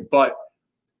anything. But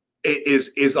it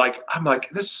is like, I'm like,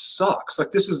 this sucks.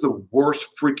 Like, this is the worst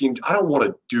freaking, I don't want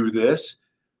to do this.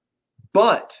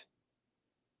 But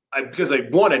because I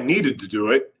needed to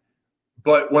do it.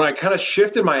 But when I kind of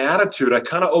shifted my attitude, I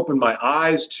kind of opened my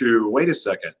eyes to, wait a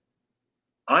second,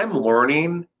 I'm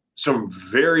learning some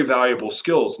very valuable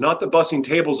skills. Not that bussing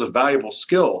tables is a valuable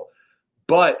skill,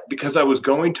 but because I was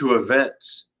going to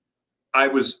events, I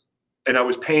was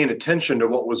paying attention to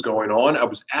what was going on. I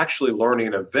was actually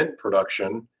learning event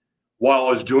production while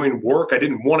I was doing work I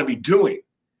didn't want to be doing.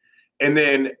 And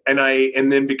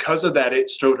then because of that, it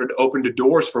started to open the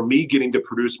doors for me getting to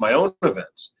produce my own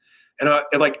events.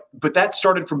 But that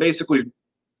started from basically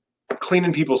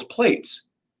cleaning people's plates.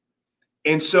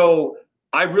 And so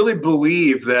I really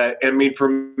believe that, for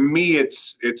me,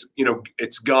 it's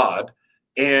God.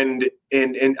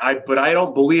 But I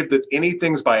don't believe that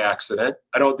anything's by accident.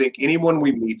 I don't think anyone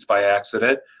we meet's by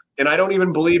accident. And I don't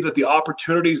even believe that the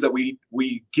opportunities that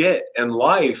we get in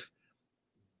life,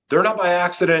 they're not by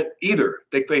accident either.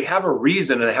 They have a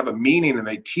reason and they have a meaning, and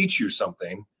they teach you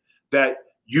something that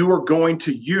you are going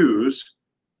to use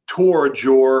towards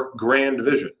your grand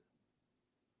vision.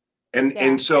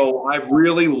 And so I've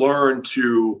really learned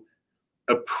to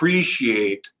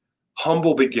appreciate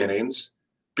humble beginnings,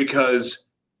 because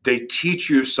they teach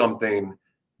you something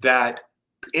that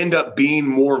end up being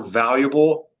more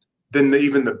valuable than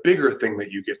even the bigger thing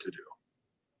that you get to do.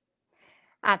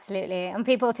 Absolutely. And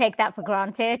people take that for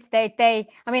granted. I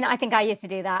mean, I think I used to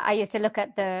do that. I used to look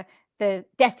at the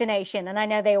destination, and I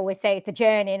know they always say it's the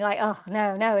journey, and like, oh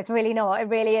no, it's really not. It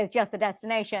really is just the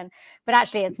destination. But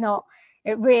actually it's not.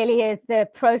 It really is the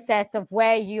process of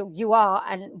where you are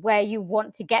and where you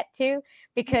want to get to,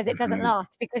 because it doesn't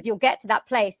last, because you'll get to that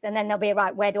place and then they'll be,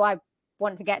 right, where do I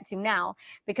want to get to now?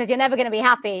 Because you're never going to be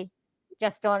happy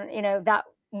just on, that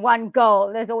one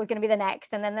goal. There's always going to be the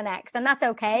next and then the next, and that's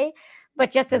okay.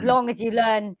 But just as long as you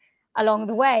learn along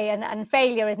the way, and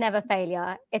failure is never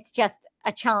failure. It's just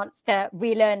a chance to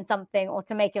relearn something, or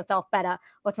to make yourself better,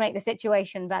 or to make the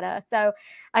situation better. So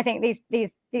I think these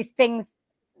things,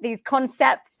 these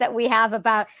concepts that we have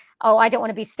about, oh, I don't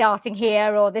want to be starting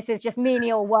here, or this is just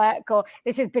menial work, or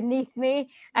this is beneath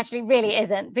me, actually really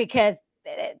isn't, because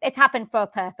it's happened for a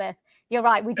purpose. You're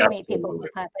right. We do meet people for a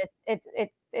purpose.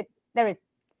 It's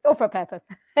all for a purpose.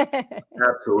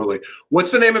 Absolutely.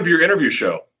 What's the name of your interview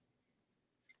show?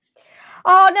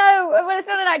 Oh no, well, it's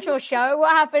not an actual show.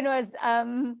 What happened was,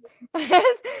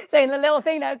 saying the little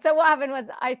thing now. So what happened was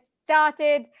I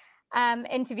started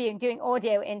doing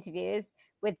audio interviews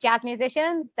with jazz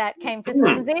musicians that came to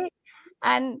Swansea.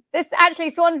 And this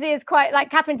actually, Swansea is quite like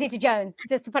Catherine Zeta-Jones,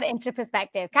 just to put it into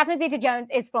perspective. Catherine Zeta-Jones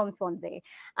is from Swansea,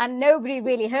 and nobody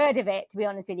really heard of it, to be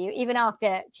honest with you, even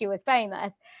after she was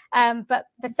famous. But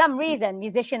for some reason,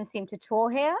 musicians seem to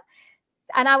tour here.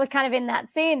 And I was kind of in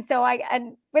that scene. So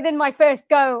and within my first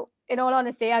go, in all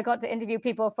honesty, I got to interview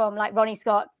people from like Ronnie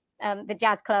Scott's, the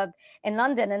jazz club in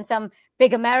London, and some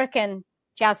big American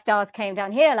jazz stars came down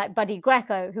here, like Buddy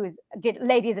Greco, who did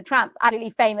Lady as a Tramp,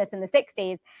 absolutely famous in the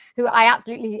 60s, who I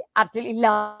absolutely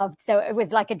loved. So it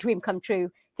was like a dream come true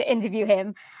to interview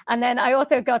him. And then I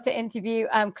also got to interview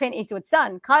Clint Eastwood's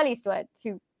son, Kyle Eastwood,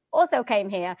 who also came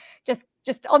here, just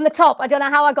on the top. I don't know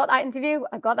how I got that interview.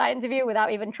 I got that interview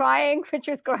without even trying, which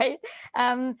was great.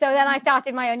 So then I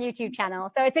started my own YouTube channel.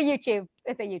 So it's a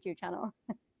YouTube channel.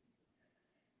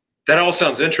 That all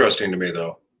sounds interesting to me,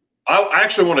 though. I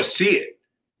actually want to see it.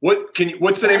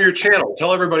 What's the name of your channel?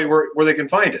 Tell everybody where they can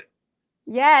find it.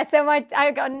 Yeah, so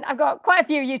I've got quite a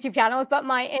few YouTube channels, but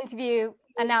my interview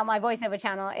and now my voiceover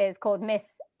channel is called Miss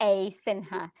A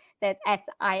Sinha. That's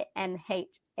SINHA.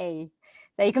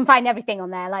 So you can find everything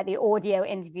on there, like the audio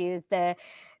interviews, the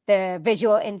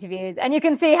visual interviews, and you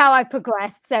can see how I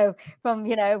progressed. So from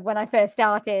when I first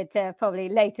started to probably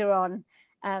later on,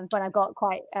 when I got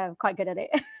quite good at it.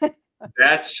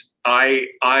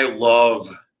 I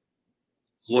love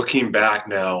looking back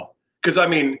now, because I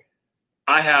mean,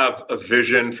 I have a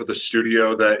vision for the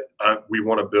studio that we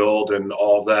want to build and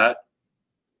all of that,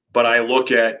 but I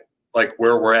look at like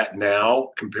where we're at now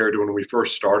compared to when we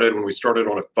first started, when we started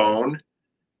on a phone,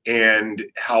 and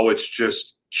how it's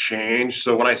just changed.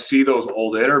 So when I see those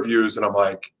old interviews and I'm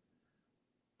like,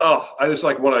 oh, I just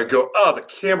like want to go, oh, the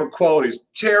camera quality is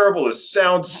terrible, the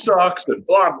sound sucks, and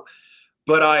blah.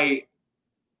 But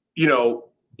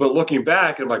but looking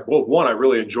back, I'm like, well, one, I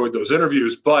really enjoyed those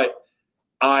interviews, but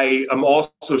I am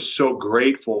also so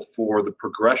grateful for the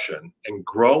progression and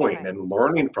growing and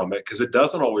learning from it, because it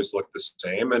doesn't always look the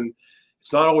same, and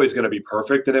it's not always going to be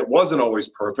perfect, and it wasn't always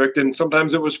perfect, and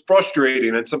sometimes it was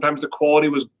frustrating, and sometimes the quality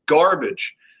was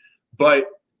garbage, but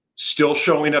still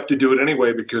showing up to do it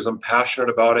anyway because I'm passionate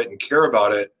about it and care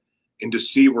about it, and to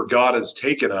see where God has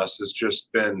taken us has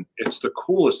just been, it's the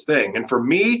coolest thing. And for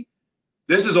me,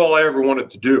 this is all I ever wanted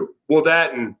to do. Well,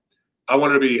 that, and I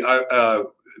wanted to be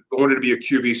a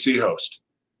QVC host,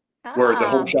 where the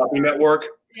Home Shopping Network.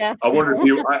 Yeah. I wanted to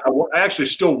be. I actually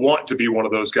still want to be one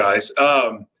of those guys,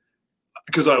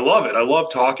 because I love it. I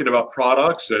love talking about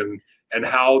products and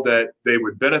how that they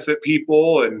would benefit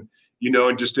people, and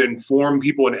and just to inform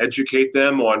people and educate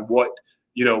them on what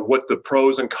the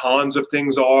pros and cons of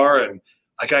things are, and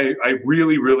like I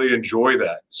really, really enjoy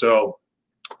that. So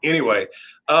anyway.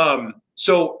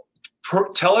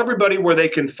 Tell everybody where they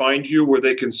can find you, where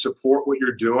they can support what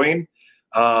you're doing.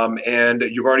 And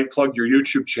you've already plugged your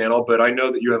YouTube channel, but I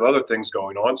know that you have other things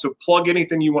going on. So plug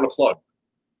anything you want to plug.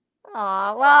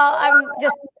 Oh, well, I'm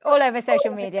just all over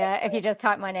social media. If you just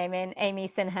type my name in, Amy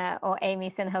Sinha or Amy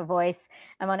Sinha Voice.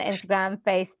 I'm on Instagram,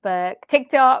 Facebook,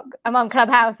 TikTok. I'm on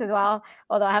Clubhouse as well,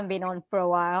 although I haven't been on for a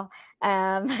while.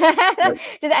 Just I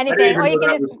didn't anything. Or even you know can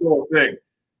that just. was still a thing.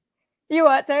 You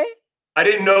what, sorry? I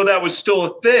didn't know that was still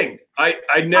a thing. I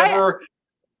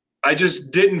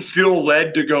just didn't feel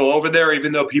led to go over there,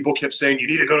 even though people kept saying you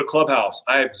need to go to Clubhouse.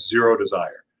 I have zero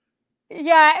desire.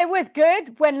 Yeah, it was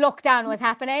good when lockdown was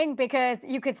happening because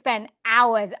you could spend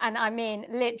hours, and I mean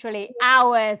literally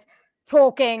hours,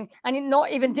 talking and not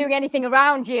even doing anything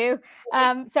around you.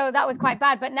 So that was quite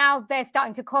bad. But now they're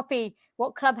starting to copy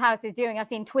what Clubhouse is doing. I've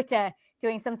seen Twitter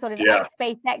doing some sort of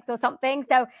SpaceX or something.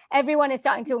 So everyone is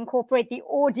starting to incorporate the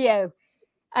audio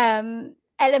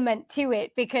element to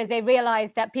it because they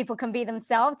realize that people can be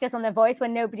themselves just on their voice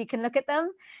when nobody can look at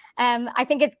them. I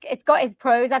think it's got its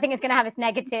pros. I think it's going to have its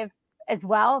negative as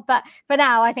well, but for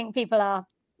now I think people are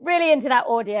really into that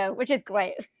audio, which is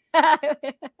great. I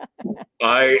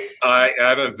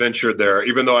haven't ventured there,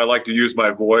 even though I like to use my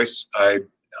voice. I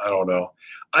don't know.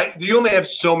 You only have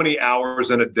so many hours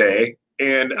in a day,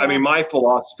 and I mean my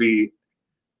philosophy,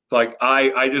 like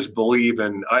I just believe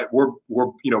in we're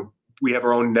we have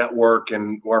our own network,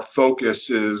 and our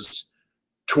focus is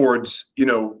towards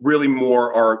really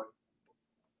more our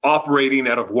operating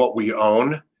out of what we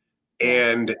own.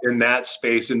 And in that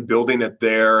space and building it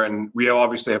there. And we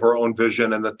obviously have our own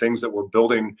vision and the things that we're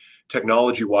building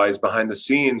technology wise behind the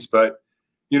scenes. But,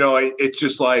 it's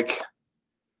just like,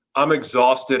 I'm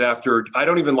exhausted after, I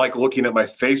don't even like looking at my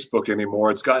Facebook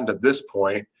anymore. It's gotten to this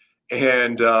point.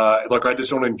 And I just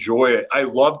don't enjoy it. I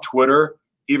love Twitter,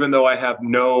 even though I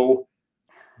don't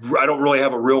really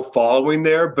have a real following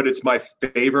there, but it's my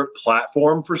favorite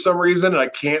platform for some reason. And I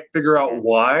can't figure out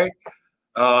why.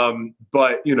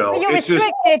 But you're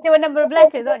restricted to a number of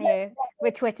letters, aren't you,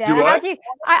 with Twitter? How do you?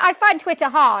 I find Twitter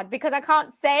hard because I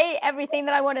can't say everything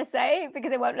that I want to say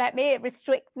because it won't let me. It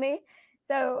restricts me.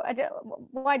 So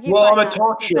why do you? Well, I'm a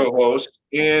talk show host,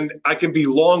 and I can be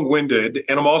long-winded,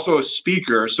 and I'm also a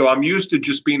speaker, so I'm used to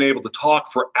just being able to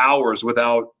talk for hours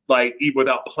without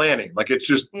planning. Like it's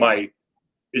just you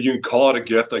can call it a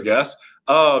gift, I guess.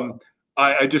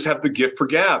 I just have the gift for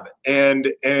gab,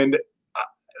 and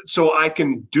so I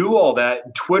can do all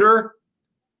that. Twitter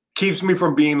keeps me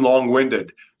from being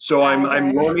long-winded. So I'm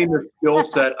learning the skill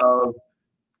set of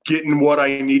getting what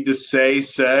I need to say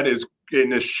said is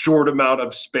in as short amount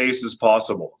of space as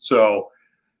possible. So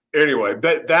anyway,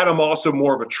 that I'm also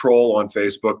more of a troll on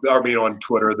Facebook, on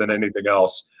Twitter than anything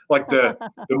else. Like the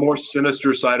more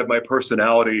sinister side of my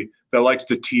personality that likes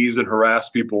to tease and harass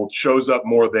people shows up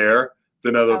more there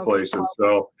than other places.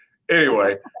 So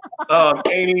anyway,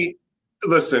 Amy,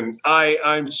 listen,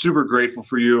 I'm super grateful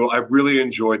for you. I really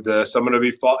enjoyed this. I'm going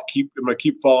to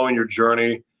keep following your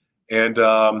journey, and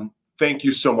thank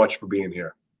you so much for being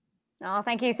here. Oh,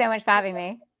 thank you so much for having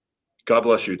me. God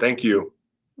bless you. Thank you.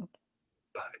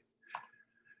 Bye.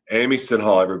 Amy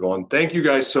Sinha, everyone. Thank you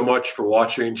guys so much for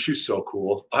watching. She's so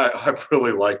cool. I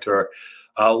really liked her.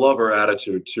 I love her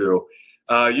attitude too.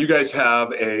 You guys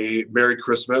have a Merry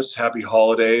Christmas, Happy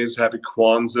Holidays, Happy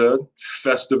Kwanzaa,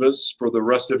 Festivus for the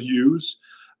rest of yous.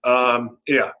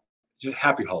 Just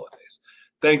happy holidays.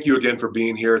 Thank you again for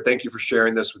being here. Thank you for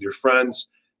sharing this with your friends,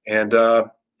 and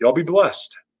y'all be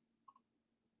blessed.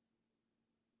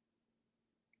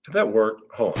 Did that work?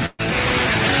 Hold on.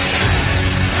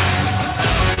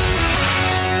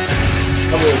 I'm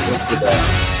going to look for that.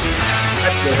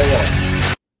 Actually, hold on.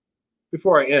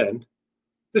 Before I end,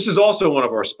 this is also one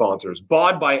of our sponsors,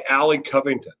 Bod by Allie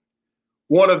Covington,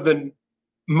 one of the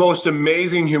most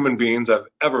amazing human beings I've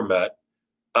ever met.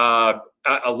 I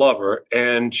love her,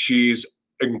 and she's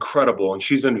incredible, and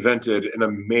she's invented an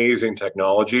amazing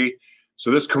technology. So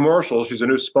this commercial, she's a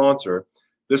new sponsor.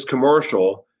 This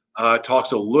commercial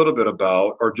talks a little bit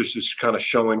about, or just is kind of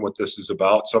showing what this is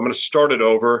about. So I'm going to start it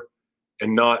over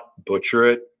and not butcher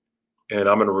it, and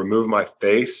I'm going to remove my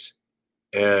face,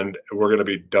 and we're going to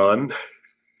be done.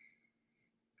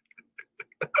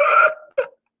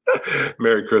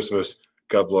 Merry Christmas.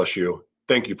 God bless you.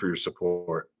 Thank you for your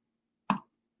support.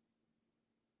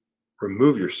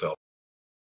 Remove yourself.